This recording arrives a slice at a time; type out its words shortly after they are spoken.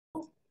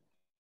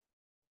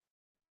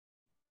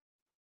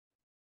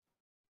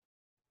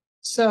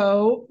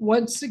So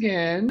once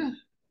again,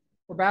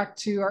 we're back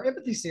to our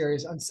empathy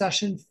series on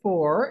session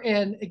 4.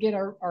 And again,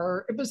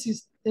 our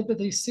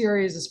empathy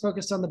series is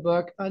focused on the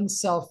book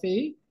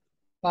Unselfie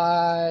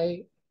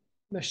by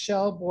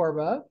Michelle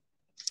Borba.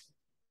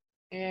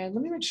 And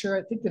let me make sure,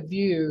 I think the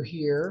view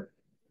here,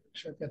 make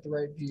sure I've got the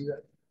right view.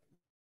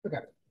 Okay.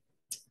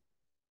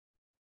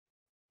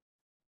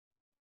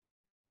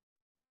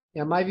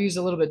 Yeah, my view is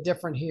a little bit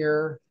different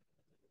here.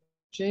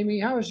 Jamie,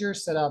 how is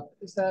yours set up?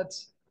 Is that,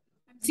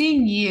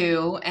 Seeing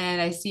you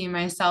and I see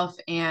myself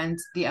and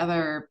the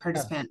other yeah,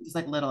 participant is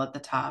like little at the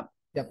top.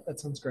 yep, that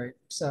sounds great.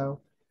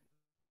 So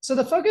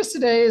the focus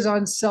today is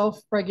on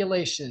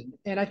self-regulation.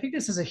 And I think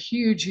this is a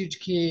huge, huge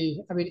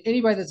key. I mean,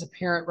 anybody that's a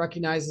parent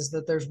recognizes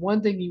that there's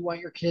one thing you want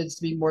your kids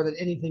to be more than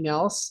anything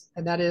else,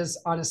 and that is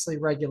honestly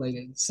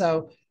regulated.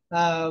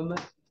 Um,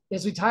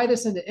 as we tie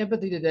this into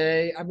empathy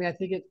today, I mean, I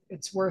think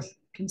it's worth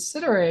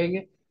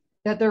considering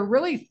that there are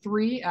really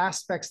three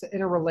aspects that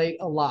interrelate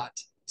a lot.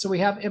 So we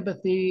have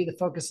empathy, the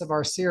focus of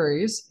our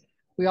series.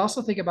 We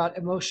also think about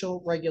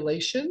emotional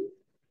regulation,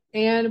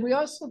 and we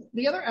also,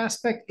 the other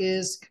aspect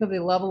is kind of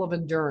the level of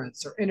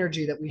endurance or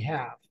energy that we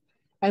have.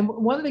 And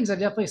one of the things I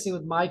definitely see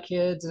with my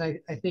kids, and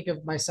I think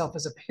of myself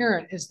as a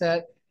parent, is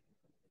that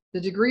the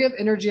degree of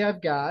energy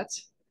I've got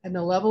and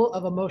the level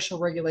of emotional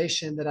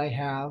regulation that I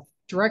have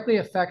directly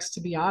affects, to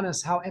be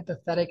honest, how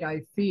empathetic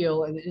I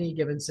feel in any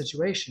given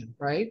situation,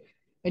 right?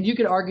 And you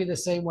could argue the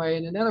same way.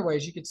 And in other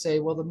ways, you could say,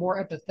 well, the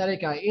more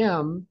empathetic I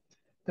am,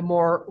 the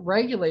more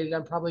regulated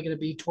I'm probably going to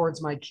be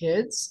towards my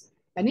kids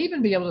and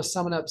even be able to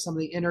summon up some of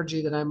the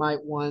energy that I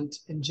might want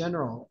in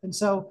general. And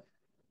so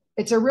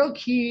it's a real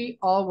key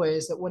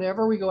always that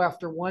whenever we go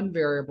after one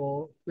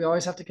variable, we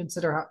always have to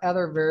consider how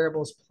other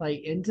variables play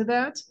into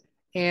that.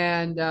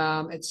 And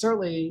it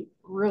certainly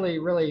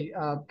really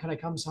kind of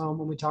comes home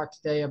when we talk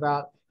today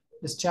about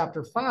this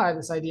chapter 5,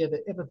 this idea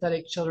that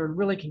empathetic children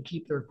really can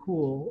keep their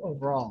cool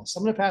overall. So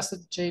I'm going to pass it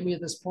to Jamie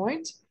at this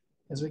point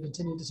as we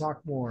continue to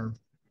talk more.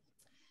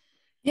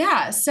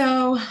 Yeah,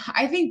 so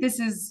I think this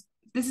is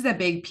a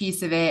big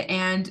piece of it.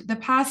 And the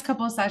past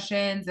couple of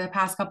sessions, the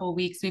past couple of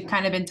weeks, we've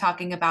kind of been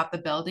talking about the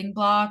building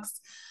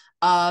blocks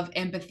of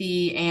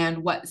empathy and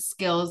what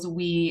skills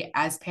we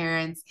as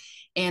parents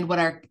and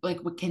what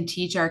can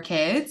teach our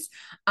kids.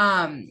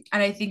 And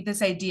I think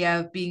this idea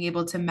of being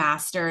able to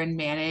master and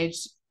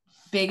manage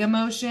big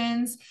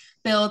emotions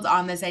builds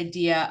on this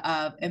idea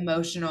of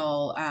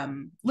emotional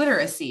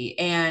literacy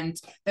and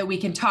that we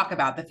can talk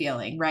about the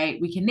feeling, right?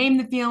 We can name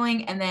the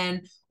feeling. And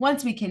then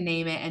once we can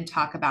name it and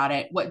talk about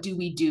it, what do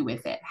we do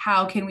with it?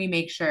 How can we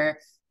make sure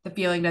the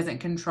feeling doesn't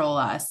control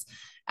us?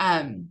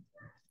 Um,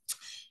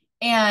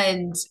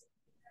 and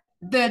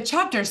the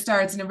chapter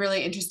starts in a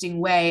really interesting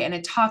way and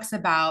it talks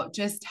about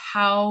just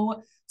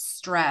how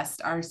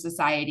stressed our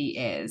society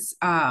is.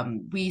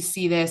 We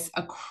see this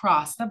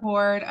across the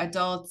board,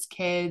 adults,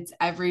 kids,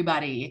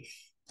 everybody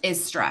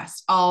is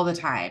stressed all the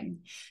time.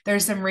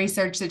 There's some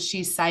research that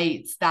she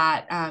cites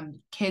that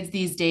kids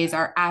these days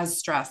are as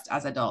stressed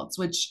as adults,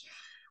 which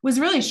was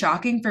really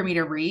shocking for me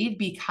to read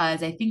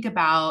because I think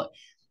about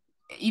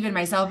even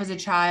myself as a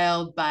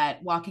child,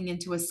 but walking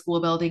into a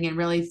school building and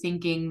really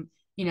thinking,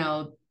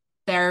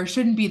 there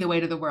shouldn't be the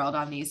weight of the world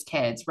on these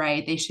kids,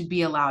 right? They should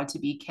be allowed to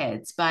be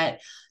kids. But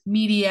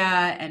media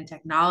and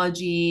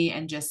technology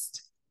and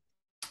just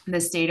the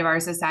state of our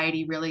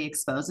society really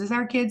exposes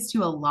our kids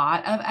to a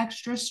lot of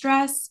extra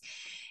stress.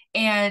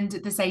 And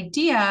this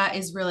idea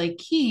is really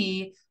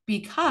key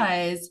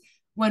because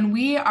when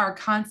we are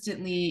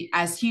constantly,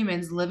 as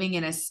humans, living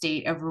in a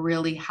state of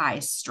really high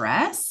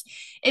stress,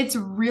 it's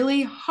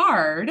really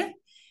hard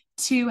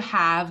to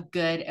have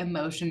good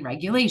emotion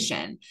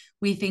regulation.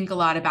 We think a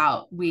lot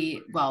about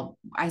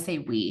I say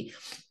we,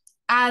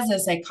 as a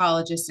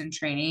psychologist in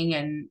training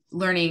and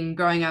learning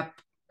growing up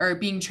or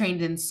being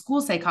trained in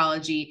school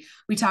psychology,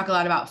 we talk a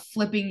lot about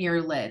flipping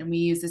your lid. And we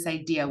use this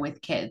idea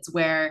with kids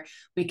where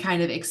we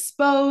kind of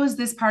expose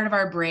this part of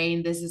our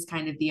brain. This is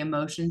kind of the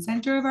emotion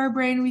center of our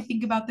brain. We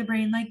think about the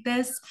brain like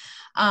this.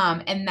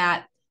 And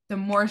that the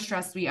more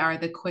stressed we are,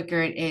 the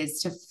quicker it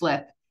is to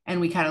flip. And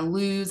we kind of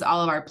lose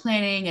all of our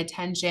planning,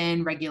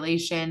 attention,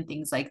 regulation,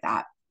 things like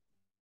that.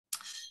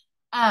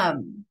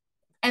 Um,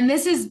 and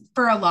this is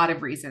for a lot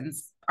of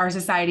reasons. Our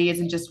society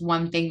isn't just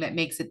one thing that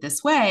makes it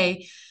this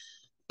way,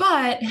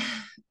 but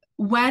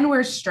when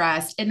we're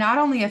stressed, it not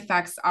only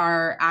affects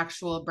our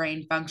actual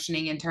brain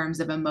functioning in terms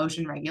of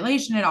emotion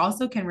regulation, it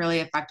also can really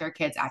affect our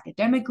kids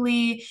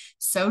academically,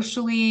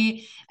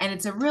 socially. And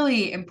it's a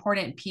really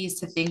important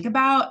piece to think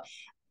about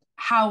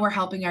how we're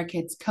helping our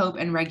kids cope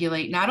and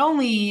regulate not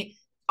only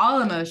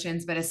all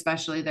emotions, but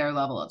especially their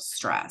level of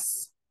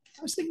stress.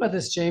 I was thinking about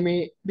this,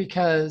 Jamie,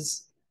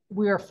 because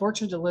we are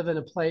fortunate to live in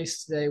a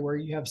place today where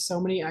you have so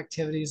many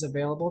activities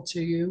available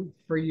to you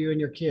for you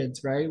and your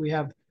kids, right? We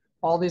have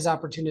all these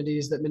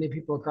opportunities that many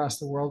people across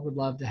the world would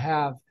love to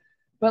have.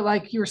 But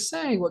like you were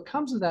saying, what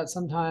comes with that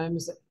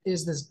sometimes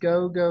is this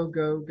go, go,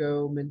 go,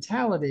 go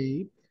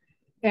mentality.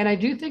 And I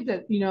do think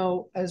that,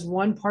 as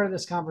one part of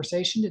this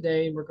conversation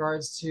today in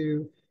regards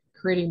to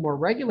creating more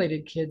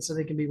regulated kids so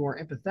they can be more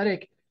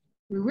empathetic,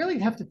 we really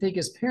have to think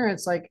as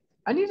parents, like,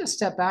 I need to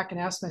step back and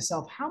ask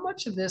myself, how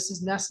much of this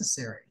is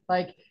necessary?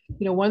 Like,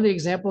 one of the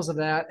examples of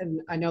that,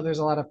 and I know there's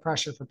a lot of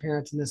pressure for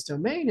parents in this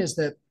domain, is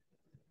that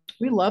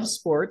we love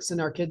sports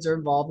and our kids are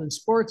involved in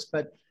sports,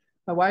 but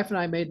my wife and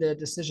I made the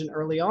decision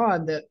early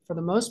on that for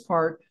the most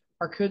part,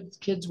 our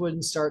kids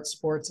wouldn't start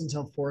sports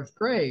until fourth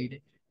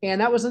grade. And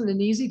that wasn't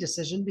an easy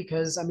decision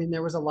because, I mean,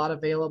 there was a lot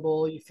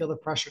available. You feel the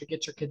pressure to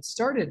get your kids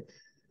started.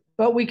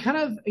 But we kind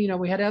of,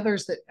 we had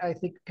others that I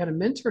think kind of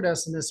mentored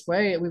us in this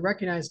way. And we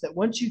recognized that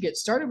once you get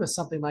started with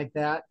something like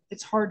that,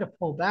 it's hard to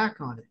pull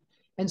back on it.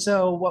 And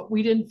so what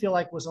we didn't feel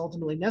like was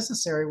ultimately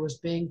necessary was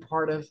being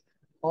part of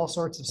all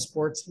sorts of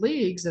sports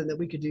leagues and that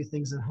we could do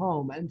things at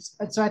home. And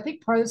so I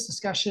think part of this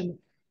discussion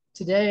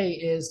today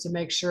is to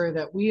make sure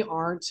that we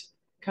aren't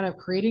kind of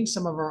creating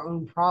some of our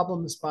own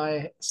problems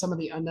by some of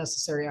the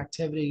unnecessary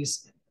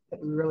activities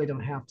that we really don't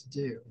have to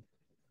do.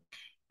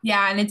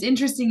 Yeah, and it's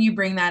interesting you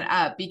bring that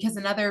up because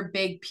another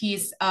big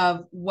piece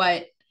of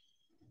what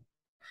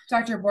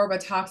Dr. Borba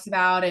talks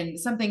about, and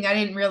something I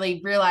didn't really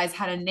realize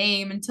had a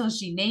name until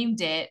she named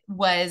it,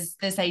 was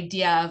this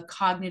idea of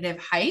cognitive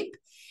hype.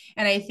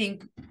 And I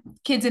think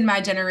kids in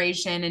my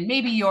generation, and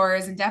maybe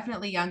yours, and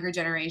definitely younger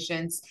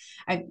generations,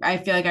 I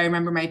feel like I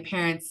remember my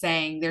parents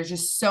saying there's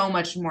just so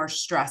much more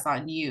stress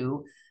on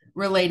you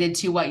related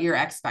to what you're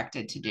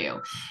expected to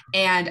do.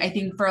 And I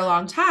think for a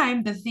long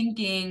time, the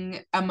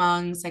thinking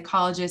among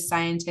psychologists,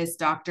 scientists,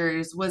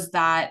 doctors was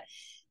that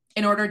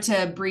in order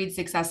to breed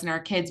success in our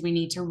kids, we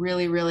need to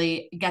really,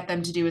 really get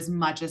them to do as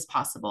much as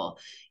possible.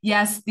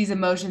 Yes, these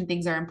emotion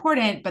things are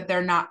important, but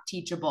they're not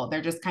teachable.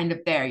 They're just kind of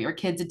there. Your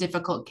kid's a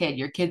difficult kid.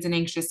 Your kid's an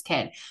anxious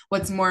kid.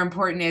 What's more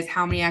important is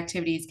how many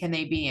activities can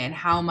they be in?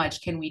 How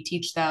much can we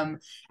teach them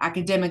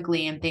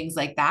academically and things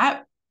like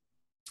that?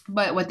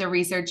 But what the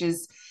research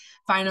is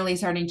finally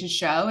starting to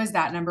show is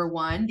that number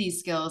one, these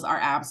skills are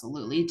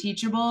absolutely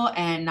teachable.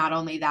 And not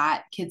only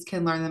that, kids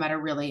can learn them at a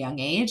really young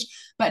age.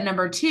 But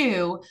number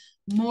two,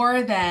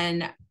 more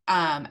than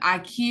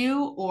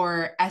IQ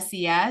or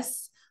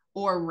SES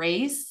or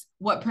race,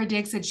 what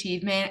predicts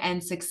achievement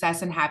and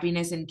success and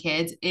happiness in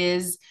kids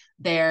is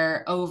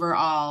their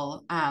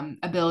overall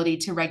ability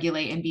to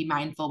regulate and be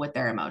mindful with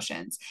their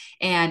emotions.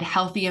 And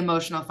healthy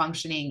emotional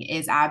functioning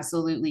is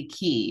absolutely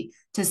key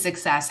to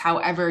success,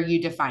 however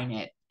you define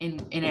it in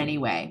any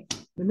way.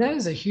 And that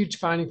is a huge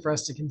finding for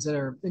us to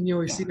consider. And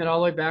we've Yeah. seen that all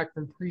the way back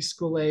from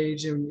preschool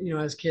age, and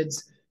as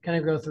kids kind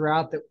of go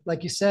throughout that,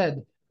 like you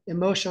said,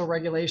 emotional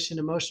regulation,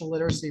 emotional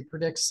literacy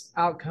predicts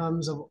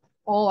outcomes of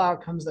all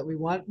outcomes that we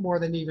want more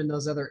than even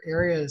those other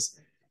areas.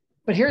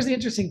 But here's the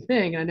interesting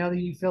thing. I know that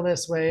you feel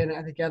this way, and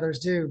I think others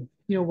do.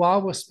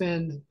 While we'll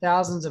spend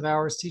thousands of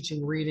hours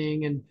teaching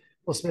reading and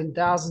we'll spend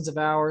thousands of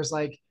hours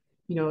like,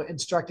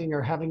 instructing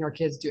or having our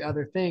kids do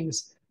other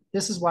things,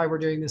 this is why we're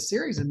doing this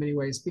series in many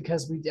ways,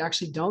 because we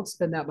actually don't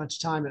spend that much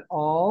time at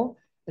all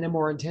in a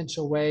more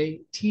intentional way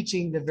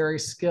teaching the very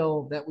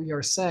skill that we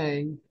are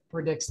saying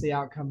predicts the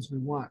outcomes we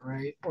want,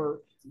 right?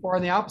 Or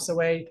in the opposite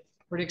way,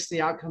 predicts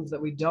the outcomes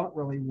that we don't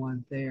really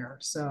want there.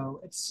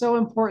 So it's so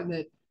important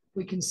that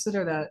we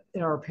consider that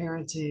in our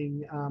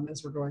parenting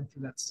as we're going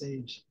through that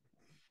stage.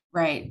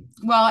 Right.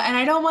 Well, and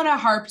I don't want to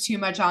harp too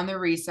much on the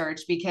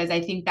research because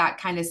I think that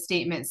kind of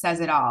statement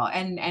says it all.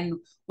 And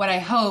what I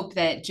hope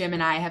that Jim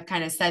and I have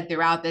kind of said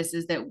throughout this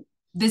is that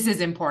this is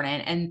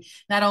important. And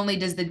not only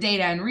does the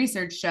data and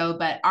research show,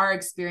 but our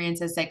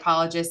experience as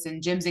psychologists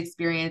and Jim's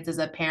experience as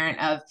a parent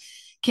of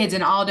kids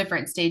in all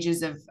different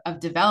stages of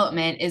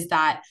development is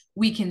that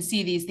we can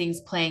see these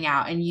things playing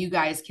out and you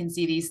guys can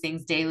see these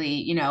things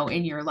daily,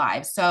 in your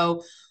lives.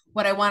 So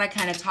what I want to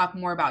kind of talk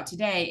more about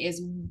today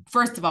is,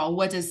 first of all,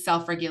 what does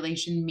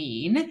self-regulation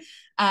mean?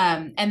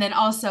 And then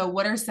also,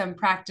 what are some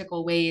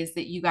practical ways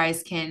that you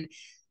guys can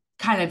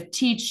kind of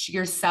teach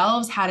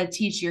yourselves how to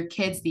teach your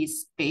kids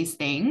these space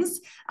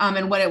things,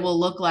 and what it will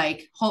look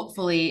like,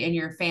 hopefully, in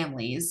your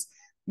families.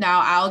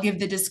 Now, I'll give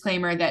the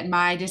disclaimer that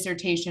my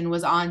dissertation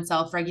was on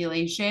self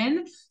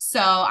regulation.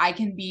 So I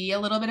can be a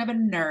little bit of a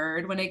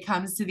nerd when it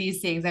comes to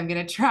these things. I'm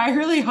going to try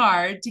really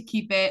hard to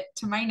keep it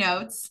to my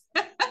notes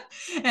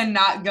and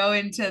not go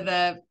into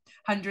the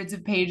hundreds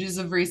of pages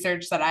of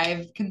research that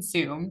I've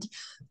consumed.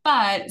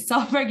 But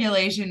self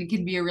regulation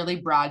can be a really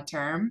broad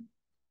term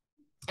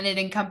and it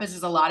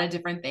encompasses a lot of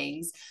different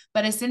things.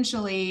 But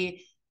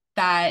essentially,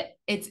 that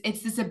it's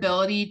this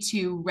ability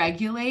to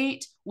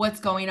regulate what's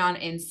going on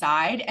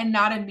inside and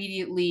not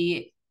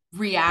immediately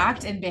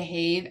react and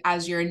behave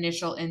as your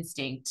initial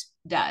instinct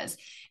does.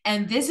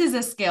 And this is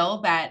a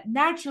skill that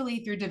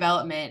naturally through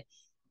development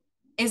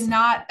is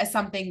not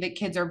something that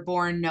kids are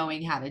born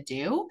knowing how to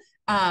do.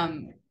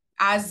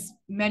 As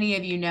many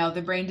of you know,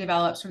 the brain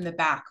develops from the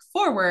back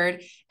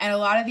forward, and a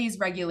lot of these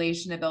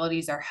regulation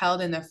abilities are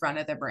held in the front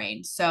of the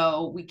brain.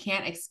 So we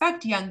can't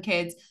expect young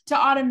kids to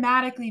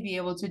automatically be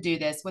able to do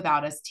this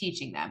without us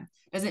teaching them.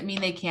 Doesn't mean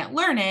they can't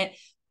learn it,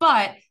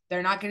 but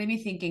they're not going to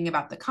be thinking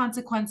about the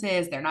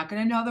consequences. They're not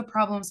going to know the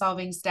problem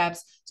solving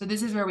steps. So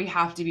this is where we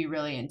have to be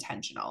really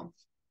intentional.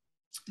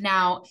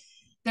 Now,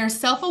 There's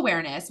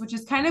self-awareness, which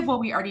is kind of what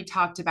we already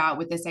talked about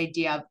with this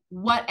idea of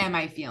what am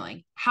I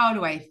feeling? How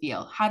do I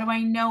feel? How do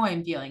I know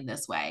I'm feeling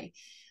this way?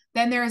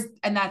 Then there's,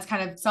 and that's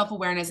kind of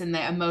self-awareness and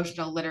the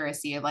emotional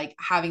literacy of like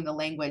having the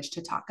language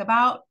to talk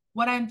about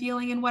what I'm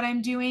feeling and what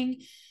I'm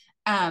doing.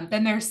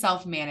 Then there's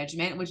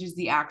self-management, which is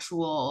the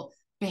actual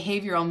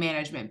behavioral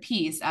management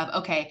piece of,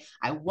 okay,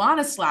 I want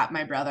to slap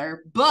my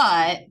brother,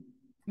 but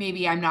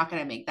maybe I'm not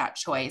going to make that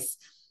choice.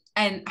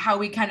 And how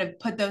we kind of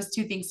put those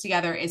two things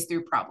together is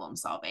through problem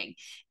solving.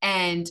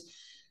 And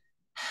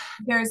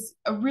there's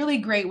a really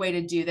great way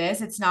to do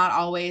this. It's not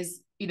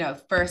always,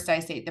 first I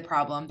state the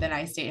problem, then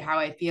I state how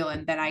I feel,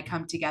 and then I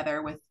come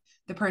together with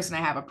the person I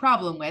have a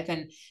problem with.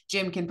 And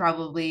Jim can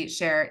probably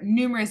share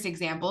numerous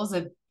examples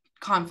of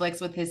conflicts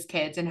with his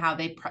kids and how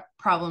they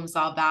problem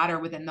solve that or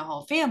within the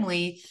whole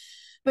family.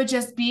 But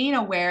just being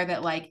aware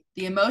that like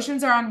the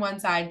emotions are on one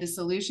side, the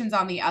solutions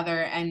on the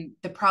other, and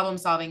the problem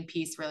solving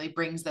piece really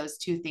brings those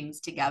two things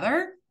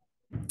together.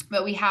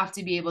 But we have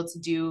to be able to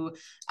do,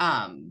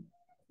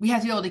 we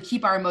have to be able to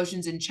keep our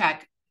emotions in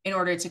check in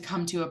order to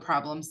come to a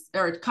problem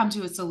or come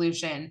to a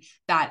solution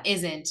that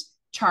isn't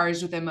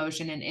charged with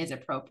emotion and is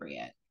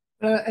appropriate.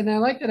 And I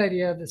like that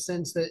idea of the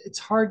sense that it's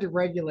hard to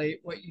regulate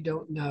what you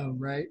don't know,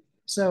 right?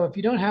 So if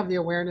you don't have the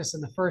awareness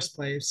in the first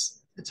place,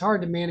 it's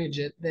hard to manage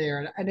it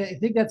there. And I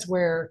think that's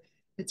where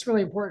it's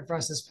really important for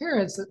us as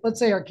parents that let's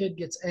say our kid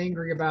gets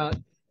angry about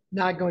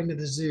not going to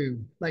the zoo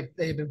like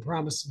they've been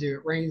promised to do.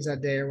 It rains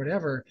that day or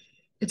whatever.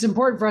 It's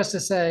important for us to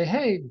say,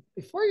 hey,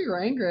 before you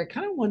were angry, I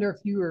kind of wonder if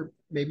you were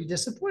maybe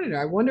disappointed.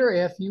 I wonder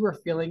if you were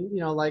feeling,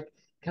 like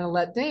kind of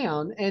let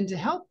down and to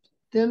help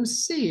them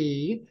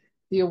see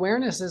the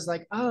awareness is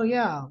like, oh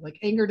yeah, like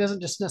anger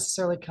doesn't just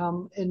necessarily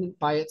come in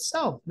by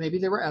itself. Maybe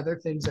there were other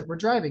things that were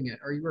driving it,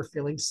 or you were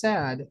feeling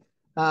sad.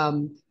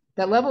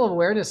 That level of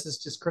awareness is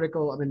just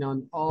critical. I mean,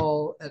 on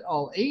all at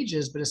all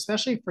ages, but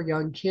especially for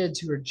young kids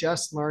who are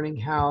just learning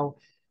how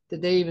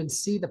did they even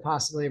see the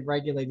possibility of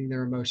regulating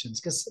their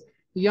emotions. Because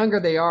the younger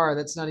they are,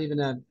 that's not even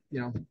a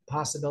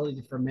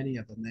possibility for many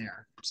of them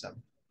there. So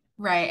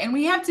Right. And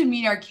we have to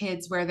meet our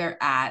kids where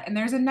they're at. And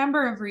there's a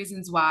number of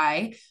reasons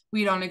why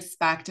we don't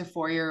expect a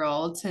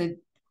 4-year-old to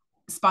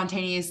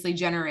spontaneously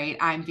generate,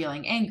 I'm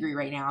feeling angry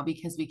right now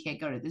because we can't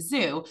go to the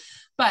zoo.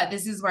 But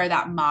this is where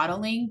that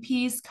modeling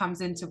piece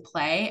comes into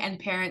play, and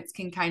parents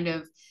can kind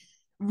of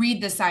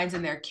read the signs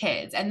in their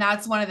kids. And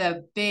that's one of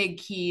the big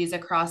keys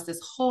across this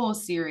whole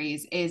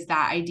series is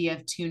that idea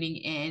of tuning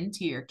in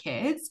to your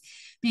kids,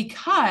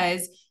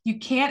 because you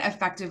can't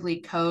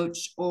effectively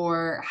coach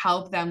or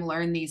help them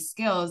learn these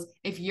skills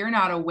if you're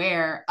not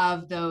aware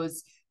of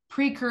those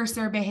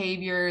precursor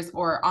behaviors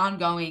or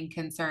ongoing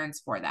concerns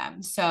for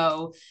them.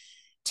 So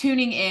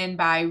tuning in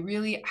by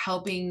really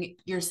helping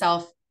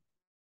yourself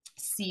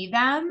see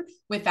them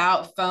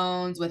without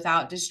phones,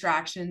 without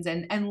distractions,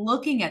 and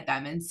looking at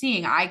them and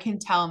seeing, I can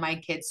tell my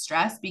kids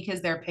stressed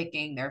because they're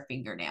picking their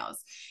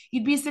fingernails.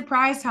 You'd be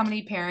surprised how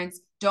many parents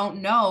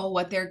don't know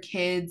what their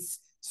kids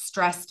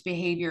stressed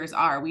behaviors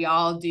are. We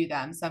all do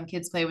them. Some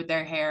kids play with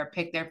their hair,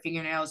 pick their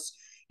fingernails,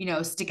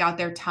 stick out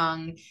their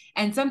tongue.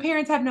 And some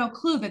parents have no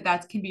clue that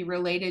that can be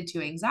related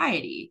to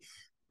anxiety.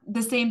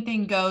 The same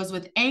thing goes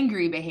with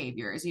angry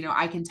behaviors.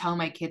 I can tell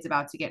my kids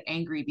about to get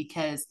angry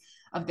because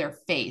of their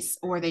face,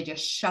 or they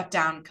just shut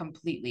down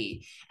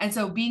completely. And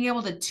so being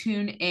able to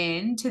tune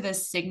in to the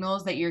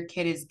signals that your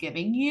kid is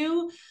giving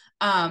you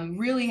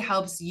really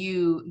helps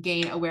you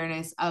gain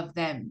awareness of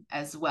them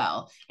as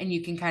well. And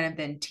you can kind of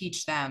then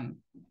teach them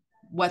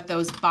what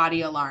those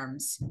body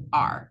alarms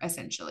are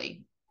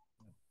essentially.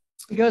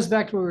 it goes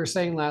back to what we were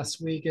saying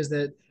last week is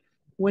that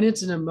when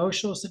it's an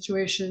emotional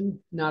situation,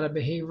 not a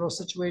behavioral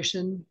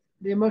situation,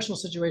 the emotional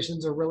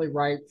situations are really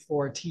ripe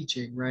for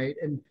teaching, right?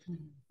 And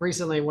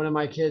recently, one of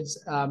my kids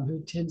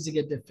who tends to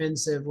get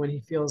defensive when he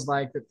feels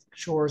like the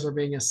chores are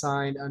being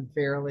assigned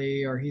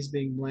unfairly or he's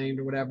being blamed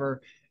or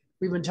whatever,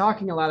 we've been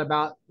talking a lot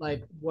about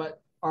like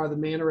what are the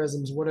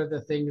mannerisms, what are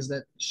the things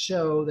that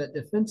show that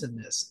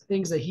defensiveness,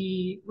 things that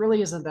he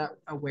really isn't that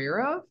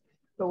aware of.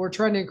 But we're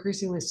trying to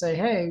increasingly say,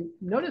 hey,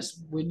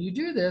 notice when you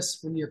do this,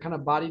 when your kind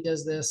of body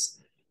does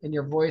this and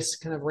your voice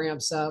kind of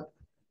ramps up,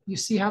 you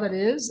see how that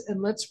is.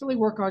 And let's really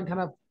work on kind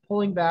of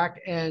pulling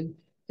back. And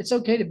it's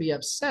okay to be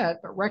upset,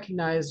 but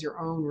recognize your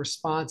own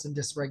response and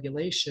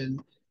dysregulation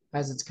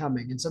as it's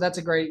coming. And so that's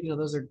a great,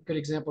 those are good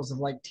examples of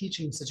like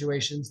teaching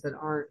situations that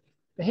aren't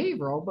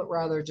behavioral, but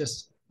rather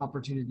just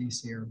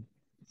opportunities here.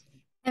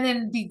 And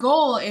then the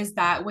goal is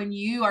that when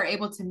you are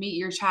able to meet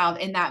your child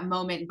in that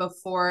moment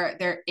before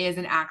there is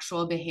an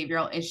actual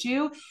behavioral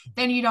issue,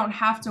 then you don't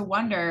have to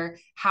wonder,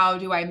 how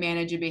do I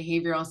manage a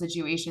behavioral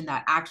situation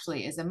that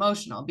actually is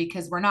emotional?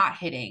 Because we're not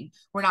hitting,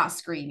 we're not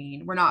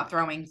screaming, we're not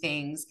throwing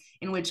things,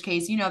 in which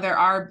case, there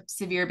are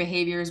severe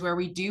behaviors where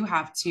we do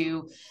have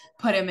to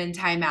put them in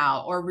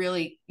timeout or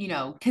really,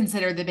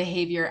 consider the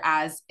behavior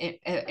as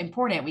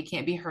important. We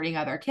can't be hurting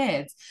other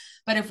kids.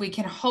 But if we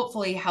can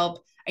hopefully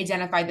help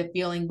identify the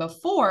feeling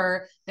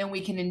before, then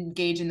we can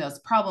engage in those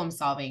problem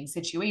solving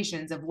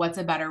situations of what's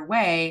a better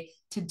way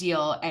to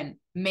deal and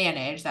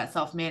manage that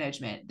self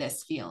management,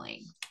 this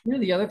feeling.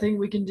 The other thing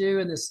we can do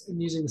in this,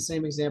 and using the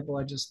same example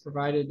I just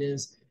provided,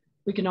 is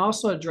we can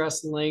also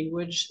address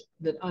language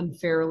that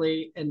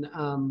unfairly and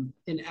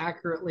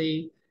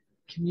inaccurately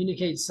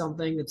communicates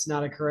something that's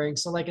not occurring.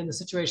 So, like in the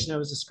situation I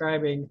was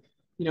describing,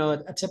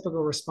 a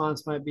typical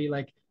response might be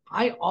like,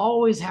 "I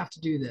always have to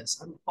do this.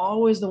 I'm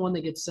always the one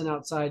that gets sent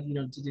outside,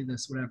 to do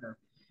this, whatever."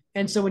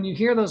 And so, when you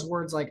hear those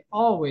words like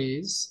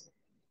 "always,"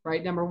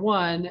 right? Number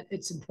one,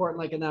 it's important,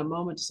 like in that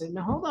moment, to say,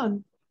 "No, hold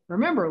on,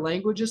 remember,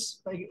 language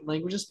is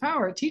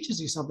power. It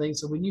teaches you something."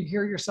 So when you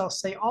hear yourself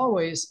say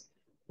always,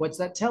 what's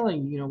that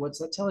telling you? What's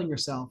that telling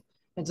yourself?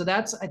 And so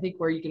that's, I think,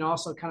 where you can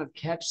also kind of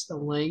catch the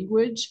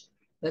language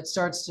that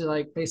starts to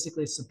like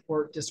basically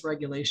support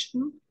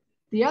dysregulation.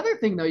 The other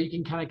thing though you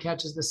can kind of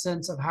catch is the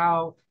sense of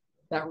how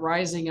that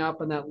rising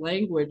up and that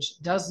language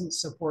doesn't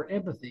support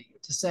empathy.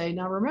 To say,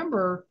 now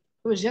remember,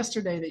 it was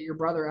yesterday that your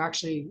brother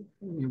actually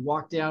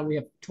walked down. We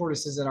have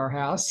tortoises at our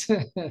house.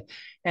 And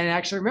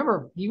actually,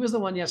 remember, he was the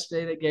one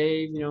yesterday that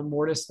gave,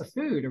 Mortis the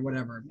food or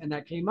whatever. And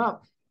that came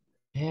up.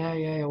 Yeah,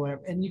 yeah, yeah,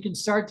 whatever. And you can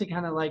start to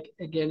kind of like,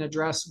 again,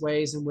 address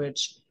ways in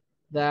which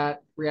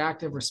that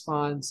reactive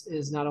response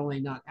is not only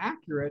not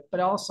accurate, but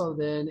also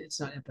then it's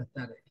not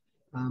empathetic.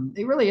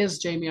 It really is,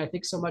 Jamie. I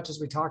think so much as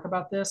we talk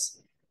about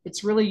this,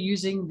 it's really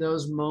using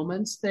those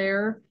moments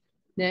there.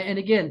 And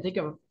again, think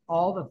of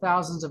all the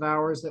thousands of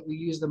hours that we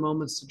use the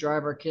moments to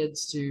drive our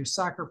kids to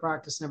soccer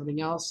practice and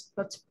everything else.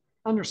 That's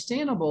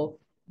understandable.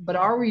 But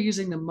are we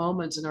using the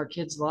moments in our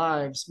kids'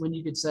 lives when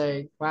you could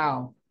say,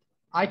 wow,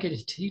 I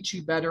could teach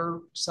you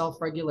better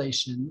self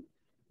regulation,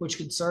 which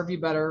could serve you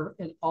better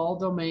in all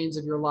domains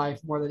of your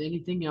life more than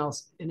anything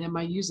else? And am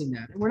I using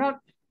that? And we're not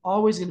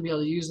always going to be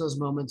able to use those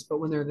moments, but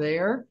when they're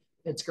there,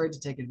 it's great to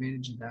take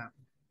advantage of that.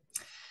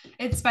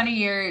 It's funny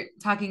you're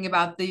talking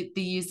about the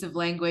use of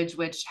language,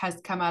 which has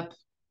come up,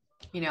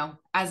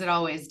 as it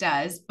always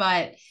does.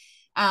 But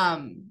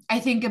I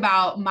think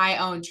about my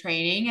own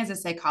training as a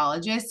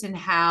psychologist and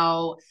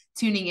how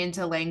tuning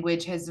into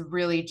language has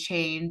really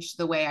changed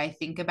the way I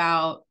think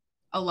about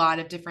a lot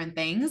of different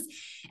things,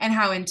 and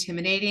how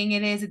intimidating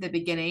it is at the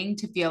beginning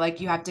to feel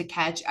like you have to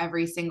catch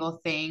every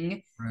single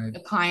thing Right. a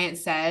client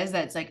says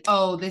that's like,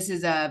 oh, this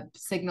is a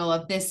signal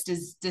of this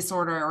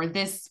disorder or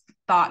this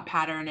thought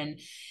pattern. And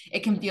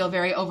it can feel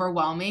very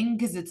overwhelming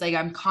because it's like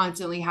I'm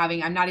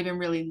not even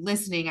really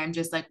listening. I'm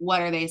just like,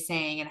 what are they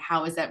saying? And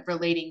how is that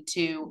relating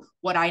to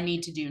what I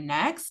need to do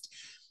next?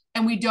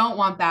 And we don't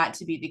want that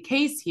to be the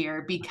case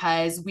here,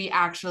 because we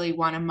actually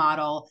want to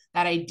model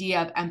that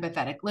idea of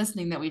empathetic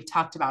listening that we've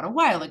talked about a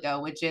while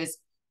ago, which is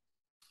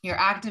you're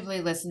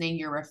actively listening,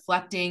 you're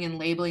reflecting and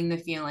labeling the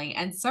feeling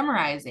and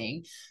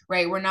summarizing,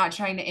 right? We're not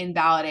trying to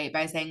invalidate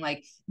by saying,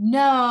 like,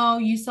 no,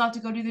 you still have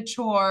to go do the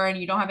chore and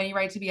you don't have any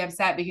right to be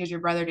upset because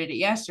your brother did it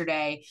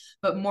yesterday.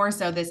 But more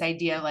so, this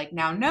idea, like,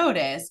 now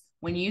notice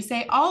when you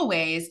say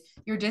always,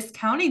 you're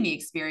discounting the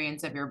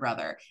experience of your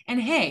brother.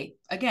 And hey,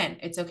 again,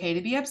 it's okay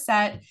to be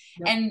upset,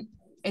 Yep. and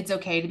it's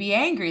okay to be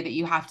angry that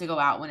you have to go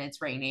out when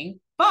it's raining.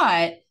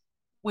 But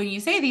when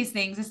you say these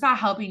things, it's not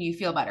helping you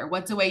feel better.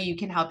 What's a way you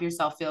can help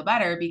yourself feel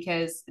better?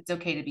 Because it's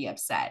okay to be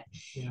upset.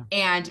 Yeah.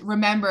 And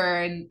remember,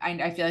 and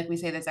I feel like we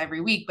say this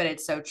every week, but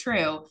it's so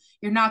true.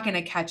 You're not going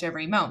to catch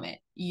every moment.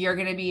 You're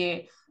going to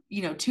be,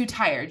 too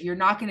tired. You're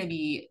not going to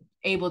be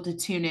able to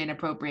tune in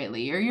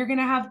appropriately, or you're going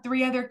to have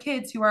three other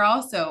kids who are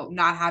also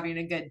not having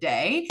a good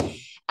day.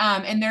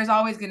 And there's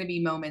always going to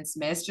be moments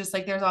missed, just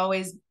like there's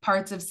always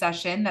parts of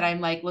session that I'm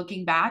like,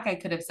 looking back, I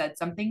could have said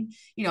something,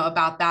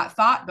 about that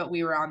thought, but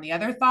we were on the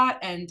other thought.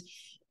 And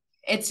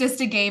it's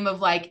just a game of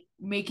like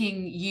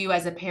making you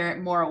as a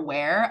parent more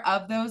aware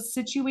of those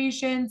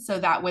situations so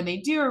that when they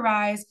do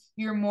arise,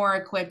 you're more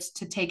equipped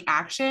to take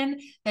action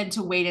than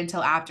to wait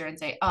until after and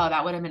say, oh,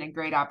 that would have been a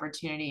great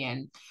opportunity.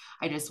 And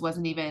it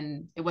wasn't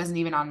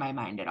even on my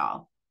mind at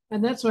all.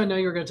 And that's what I know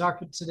you're going to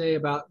talk today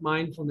about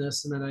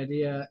mindfulness. And that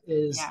idea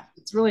is Yeah.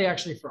 it's really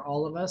actually for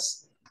all of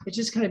us. It's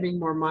just kind of being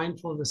more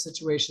mindful of the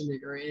situation that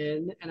you're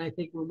in. And I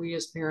think when we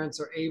as parents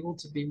are able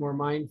to be more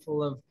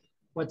mindful of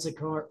what's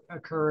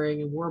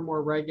occurring and we're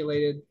more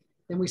regulated,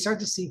 then we start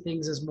to see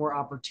things as more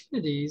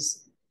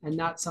opportunities and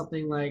not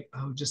something like,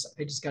 oh,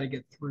 I just got to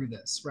get through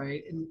this,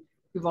 right? And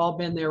we've all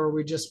been there where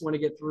we just want to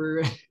get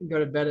through and go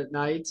to bed at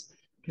night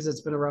because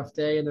it's been a rough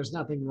day, and there's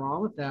nothing wrong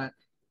with that.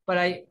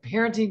 But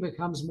parenting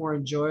becomes more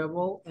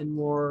enjoyable and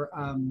more,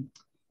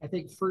 I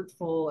think,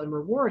 fruitful and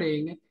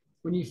rewarding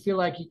when you feel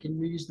like you can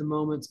use the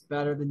moments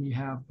better than you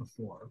have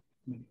before.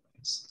 In many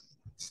ways.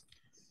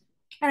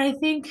 And I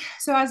think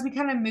so, as we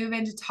kind of move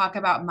in to talk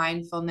about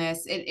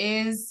mindfulness, it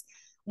is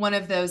one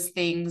of those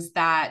things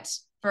that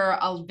for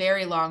a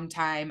very long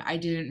time I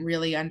didn't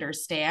really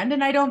understand.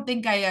 And I don't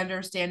think I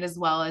understand as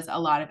well as a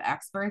lot of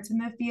experts in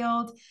the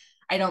field.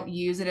 I don't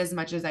use it as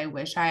much as I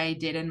wish I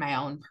did in my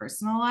own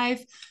personal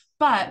life.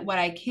 But what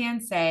I can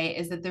say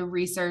is that the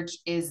research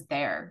is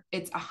there.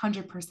 It's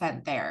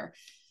 100% there.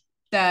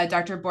 The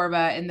Dr.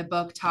 Borba in the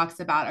book talks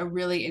about a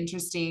really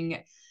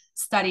interesting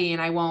study,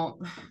 and I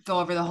won't go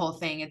over the whole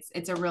thing.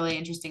 It's a really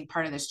interesting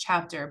part of this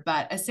chapter,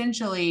 but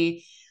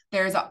essentially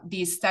there's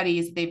these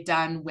studies they've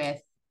done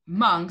with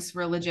monks,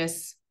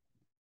 religious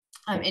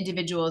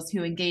individuals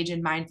who engage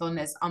in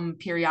mindfulness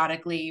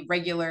periodically,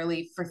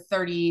 regularly for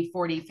 30,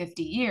 40,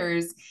 50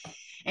 years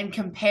and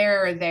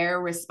compare their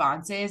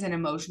responses in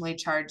emotionally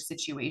charged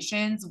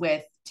situations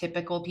with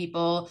typical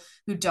people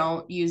who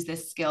don't use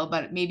this skill,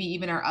 but maybe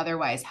even are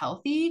otherwise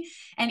healthy.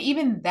 And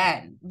even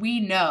then, we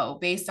know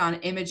based on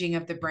imaging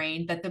of the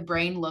brain that the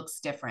brain looks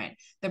different.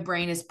 The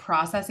brain is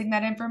processing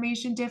that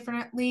information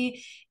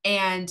differently.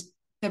 And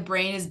the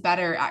brain is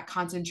better at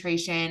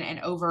concentration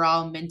and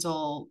overall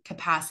mental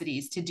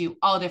capacities to do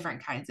all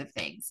different kinds of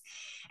things.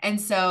 And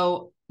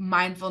so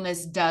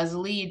mindfulness does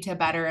lead to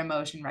better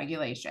emotion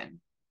regulation.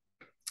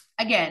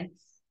 Again,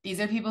 these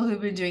are people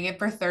who've been doing it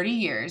for 30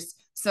 years.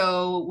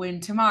 So when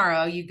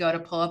tomorrow you go to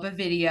pull up a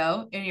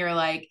video and you're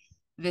like,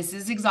 this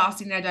is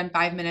exhausting. I've done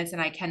 5 minutes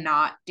and I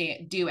cannot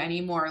do any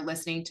more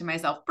listening to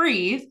myself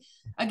breathe.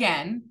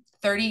 Again,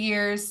 30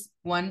 years,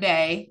 one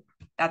day.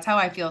 That's how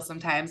I feel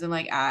sometimes. I'm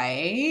like,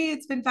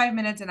 it's been 5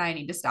 minutes and I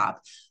need to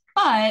stop.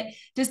 But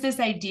just this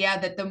idea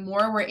that the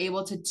more we're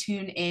able to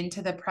tune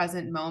into the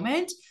present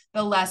moment,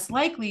 the less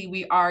likely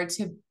we are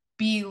to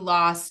be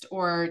lost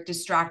or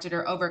distracted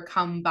or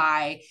overcome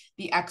by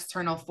the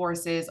external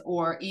forces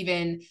or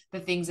even the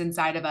things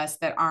inside of us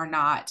that are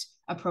not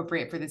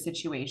appropriate for the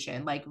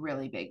situation, like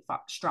really big,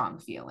 strong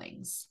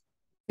feelings.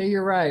 Yeah,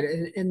 you're right.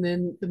 And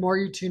then the more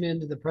you tune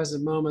into the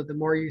present moment, the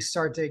more you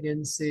start to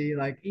again see,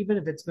 like, even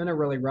if it's been a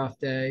really rough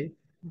day,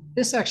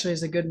 this actually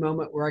is a good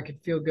moment where I could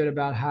feel good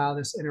about how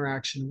this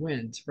interaction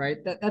went,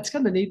 right? That's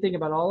kind of the neat thing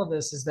about all of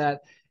this is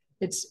that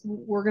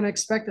we're going to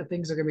expect that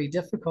things are going to be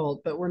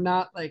difficult, but we're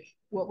not like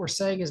what we're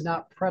saying is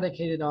not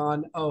predicated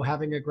on, oh,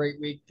 having a great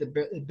week that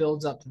it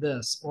builds up to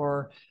this,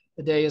 or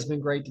the day has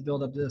been great to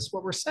build up to this.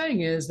 What we're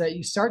saying is that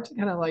you start to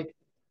kind of like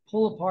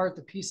pull apart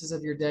the pieces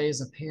of your day as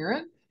a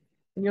parent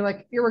and you're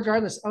like,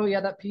 irregardless, oh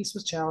yeah, that piece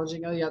was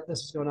challenging. Oh yeah,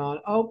 this was going on.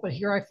 Oh, but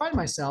here I find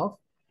myself,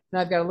 and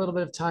I've got a little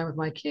bit of time with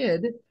my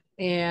kid.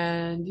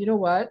 And you know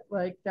what?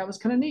 Like that was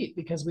kind of neat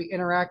because we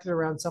interacted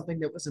around something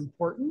that was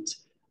important.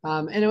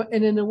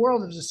 And in the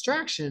world of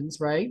distractions,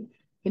 right?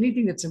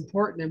 Anything that's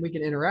important and we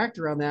can interact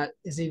around that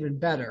is even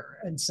better.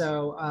 And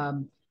so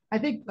I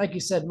think, like you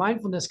said,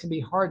 mindfulness can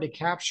be hard to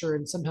capture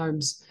and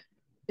sometimes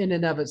in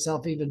and of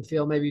itself even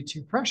feel maybe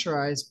too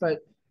pressurized.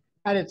 But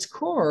at its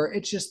core,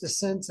 it's just the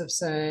sense of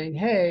saying,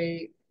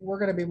 hey, we're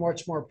going to be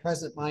much more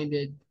present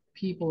minded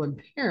people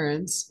and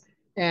parents.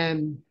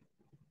 And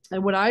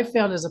and what I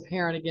found as a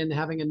parent, again,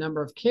 having a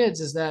number of kids,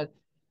 is that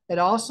it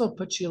also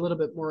puts you a little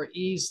bit more at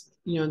ease.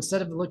 You know,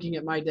 instead of looking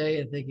at my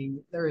day and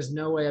thinking, there is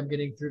no way I'm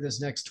getting through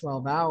this next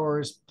 12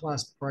 hours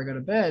plus before I go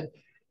to bed,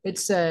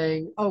 it's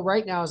saying, oh,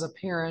 right now as a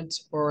parent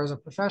or as a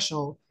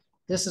professional,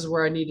 this is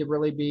where I need to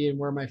really be and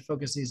where my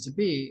focus needs to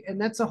be. And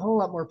that's a whole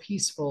lot more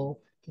peaceful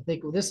to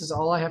think, well, this is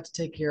all I have to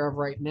take care of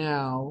right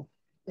now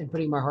and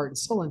putting my heart and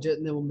soul into it.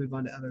 And then we'll move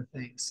on to other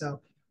things. So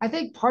I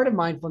think part of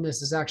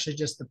mindfulness is actually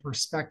just the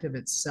perspective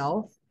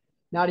itself,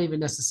 not even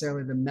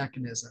necessarily the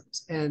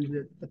mechanisms. And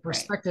the Right.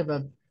 perspective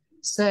of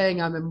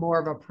saying I'm a more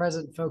of a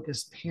present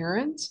focused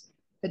parent,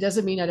 it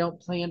doesn't mean I don't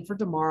plan for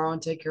tomorrow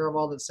and take care of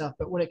all that stuff.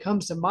 But when it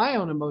comes to my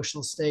own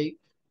emotional state,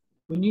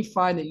 when you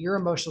find that your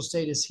emotional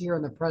state is here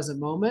in the present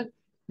moment,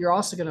 you're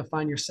also going to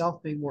find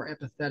yourself being more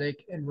empathetic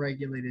and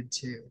regulated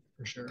too,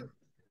 for sure.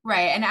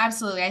 Right. And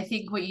absolutely. I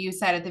think what you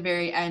said at the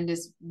very end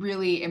is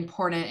really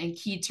important and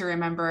key to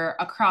remember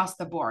across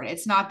the board.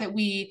 It's not that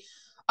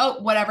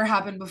whatever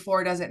happened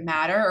before doesn't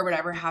matter or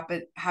whatever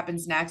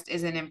happens next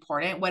isn't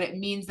important. What it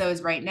means though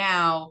is right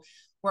now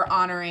we're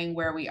honoring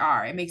where we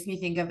are. It makes me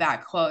think of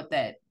that quote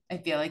that I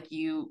feel like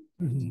you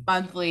Mm-hmm.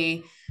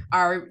 monthly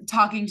are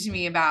talking to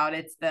me about.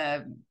 It's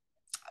the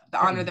Yeah.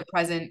 honor the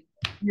present.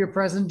 Your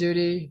present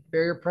duty,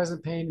 bear your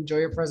present pain, enjoy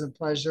your present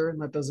pleasure, and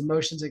let those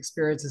emotions and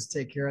experiences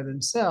take care of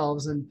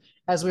themselves. And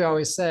as we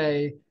always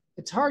say,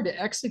 it's hard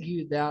to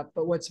execute that,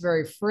 but what's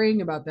very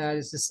freeing about that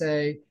is to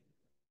say,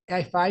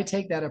 if I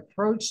take that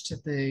approach to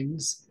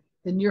things,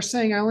 then you're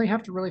saying I only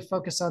have to really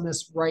focus on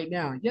this right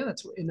now. Yeah,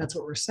 that's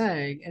what we're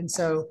saying. And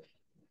so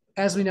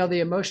as we know,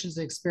 the emotions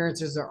and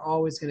experiences are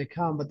always going to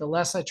come, but the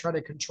less I try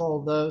to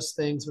control those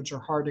things which are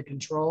hard to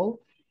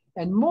control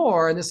and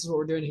more, and this is what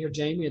we're doing here,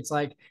 Jamie, it's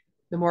like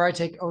the more I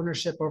take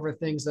ownership over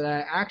things that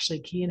I actually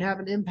can have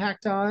an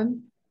impact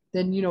on,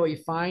 then you know what you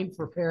find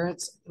for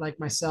parents like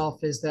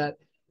myself is that,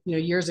 you know,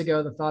 years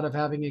ago, the thought of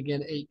having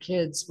again 8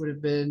 kids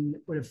would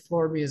have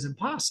floored me as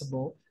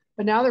impossible.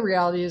 But now the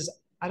reality is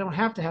I don't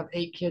have to have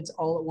 8 kids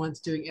all at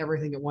once doing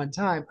everything at one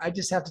time. I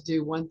just have to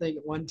do one thing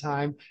at one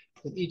time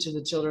with each of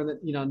the children that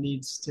you know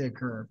needs to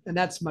occur, and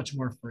that's much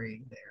more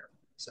freeing there.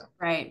 So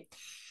Right.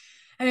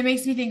 And it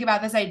makes me think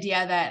about this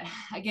idea that,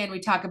 again,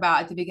 we talk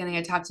about at the beginning,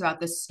 I talked about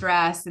the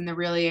stress and the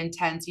really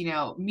intense,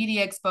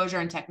 media exposure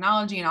and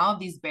technology and all of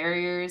these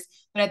barriers.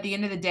 But at the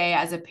end of the day,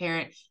 as a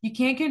parent, you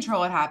can't control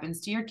what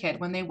happens to your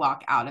kid when they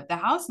walk out of the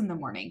house in the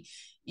morning.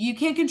 You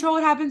can't control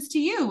what happens to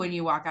you when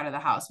you walk out of the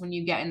house, when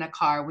you get in a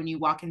car, when you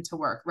walk into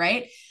work,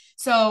 right?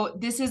 So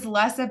this is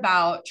less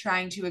about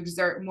trying to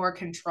exert more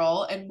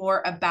control and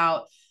more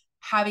about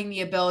having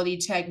the ability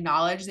to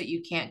acknowledge that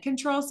you can't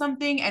control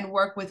something and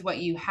work with what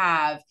you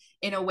have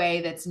in a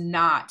way that's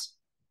not,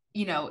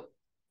 you know,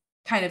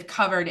 kind of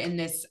covered in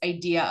this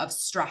idea of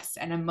stress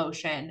and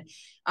emotion,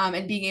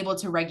 and being able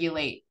to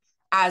regulate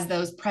as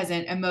those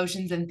present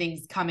emotions and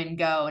things come and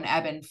go and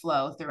ebb and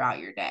flow throughout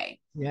your day.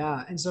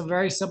 Yeah. And so,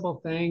 very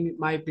simple thing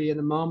might be in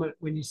the moment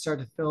when you start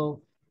to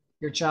feel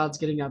your child's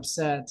getting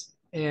upset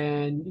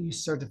and you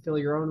start to feel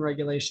your own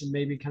regulation,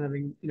 maybe kind of,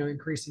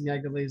 increasing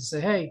negatively, to say,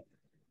 hey,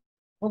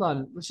 hold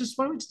on, let's just,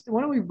 why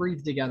don't we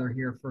breathe together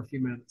here for a few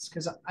minutes?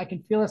 Because I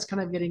can feel us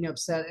kind of getting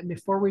upset. And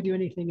before we do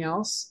anything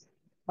else,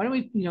 why don't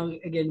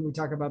we, again, we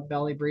talk about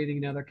belly breathing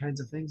and other kinds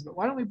of things, but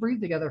why don't we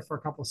breathe together for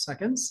a couple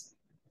seconds?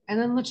 And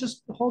then let's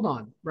just hold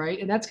on, right?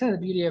 And that's kind of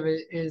the beauty of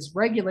it is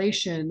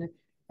regulation.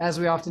 As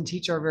we often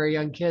teach our very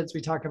young kids,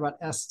 we talk about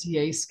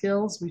STA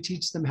skills. We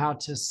teach them how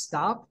to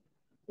stop.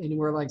 And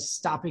we're like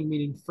stopping,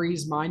 meaning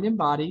freeze mind and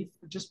body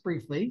just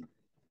briefly.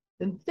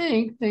 Then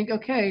think,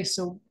 okay,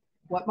 so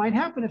what might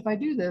happen if I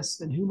do this?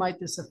 And who might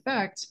this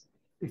affect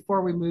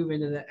before we move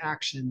into the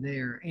action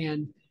there?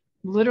 And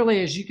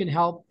literally, as you can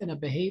help in a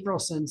behavioral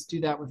sense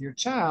do that with your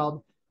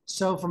child,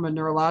 so from a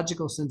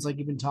neurological sense, like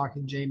you've been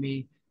talking,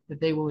 Jamie, that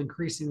they will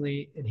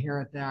increasingly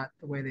inherit that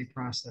the way they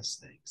process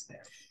things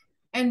there.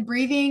 And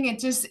breathing,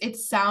 it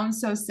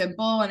sounds so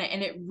simple,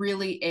 and it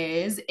really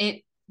is.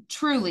 It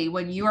truly,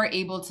 when you are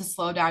able to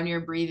slow down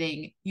your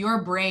breathing,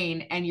 your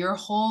brain and your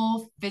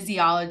whole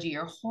physiology,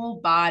 your whole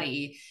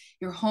body,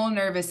 your whole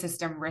nervous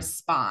system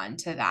respond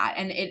to that.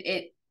 And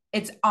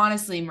it's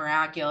honestly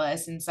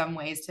miraculous in some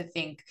ways to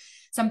think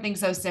something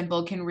so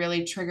simple can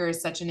really trigger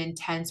such an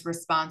intense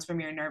response from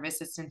your nervous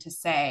system to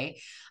say,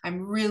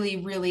 I'm really,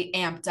 really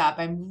amped up.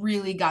 I'm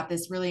really got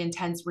this really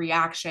intense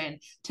reaction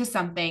to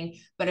something.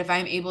 But if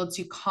I'm able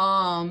to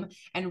calm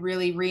and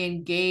really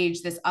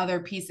re-engage this other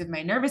piece of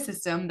my nervous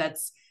system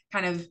that's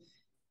kind of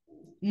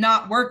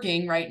not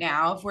working right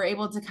now, if we're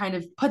able to kind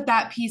of put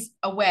that piece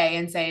away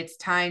and say it's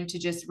time to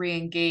just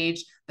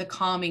re-engage the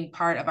calming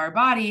part of our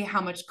body,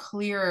 how much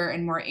clearer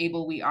and more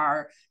able we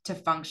are to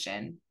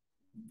function.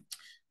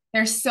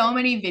 There's so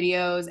many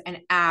videos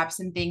and apps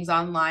and things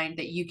online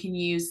that you can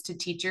use to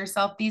teach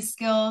yourself these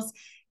skills.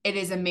 It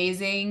is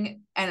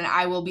amazing. And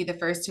I will be the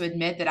first to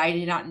admit that I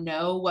did not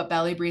know what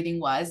belly breathing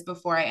was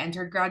before I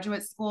entered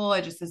graduate school.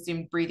 I just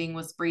assumed breathing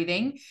was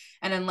breathing.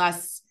 And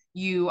unless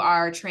you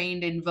are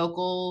trained in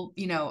vocal,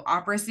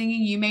 opera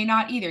singing, you may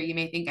not either. You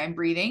may think I'm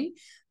breathing,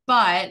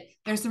 but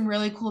there's some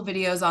really cool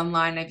videos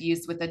online I've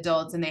used with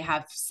adults, and they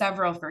have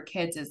several for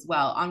kids as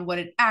well on what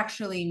it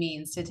actually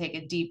means to take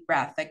a deep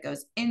breath that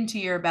goes into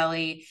your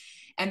belly.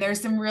 And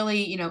there's some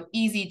really,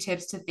 easy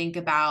tips to think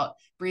about.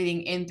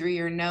 Breathing in through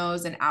your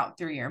nose and out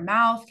through your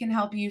mouth can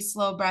help you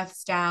slow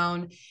breaths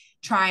down.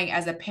 Trying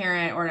as a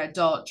parent or an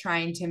adult,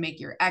 trying to make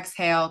your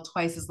exhale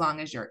twice as long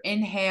as your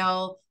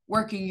inhale,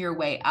 working your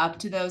way up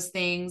to those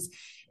things.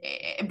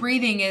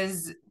 Breathing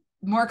is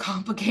more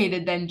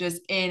complicated than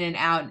just in and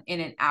out, in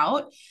and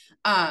out.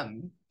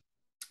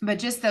 But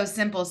just those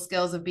simple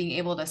skills of being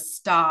able to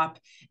stop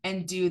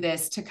and do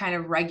this to kind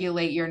of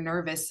regulate your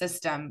nervous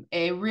system,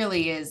 it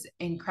really is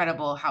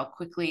incredible how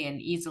quickly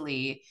and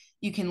easily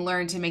you can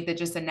learn to make that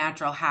just a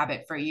natural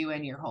habit for you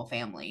and your whole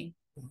family.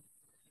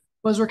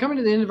 Well, as we're coming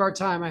to the end of our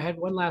time, I had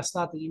one last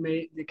thought that you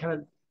made that kind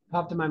of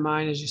popped in my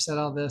mind as you said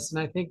all this.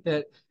 And I think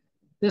that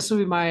this will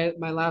be my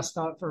last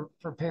thought for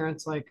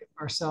parents like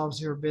ourselves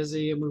who are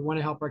busy and we want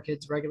to help our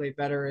kids regulate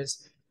better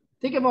is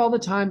think of all the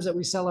times that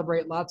we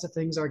celebrate lots of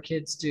things our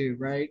kids do,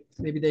 right?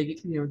 Maybe they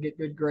get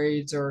good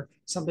grades or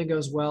something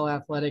goes well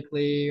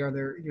athletically or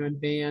they're in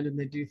band and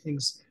they do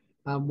things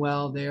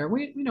well there.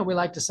 We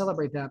like to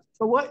celebrate that.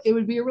 But what it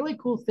would be a really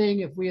cool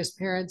thing if we as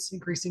parents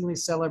increasingly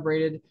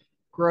celebrated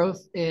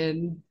growth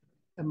in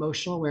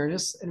emotional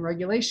awareness and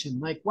regulation.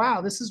 Like,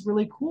 wow, this is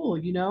really cool.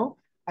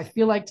 I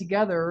feel like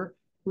together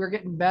we're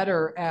getting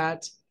better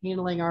at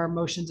handling our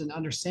emotions and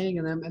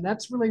understanding them. And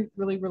that's really,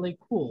 really, really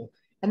cool.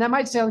 And that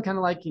might sound kind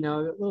of like, a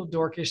little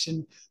dorkish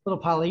and a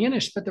little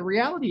Pollyannish, but the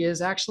reality is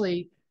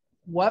actually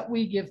what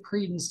we give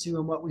credence to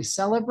and what we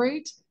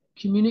celebrate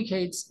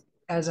communicates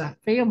as a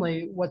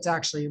family what's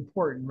actually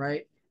important,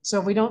 right? So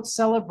if we don't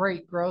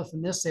celebrate growth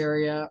in this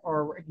area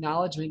or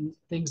acknowledging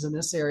things in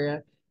this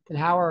area, then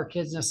how are our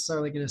kids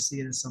necessarily going to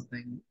see it as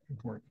something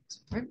important,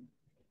 right?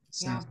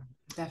 So Yeah,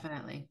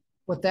 definitely.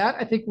 with that,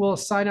 I think we'll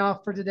sign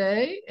off for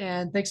today.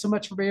 And thanks so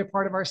much for being a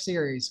part of our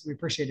series. We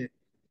appreciate it.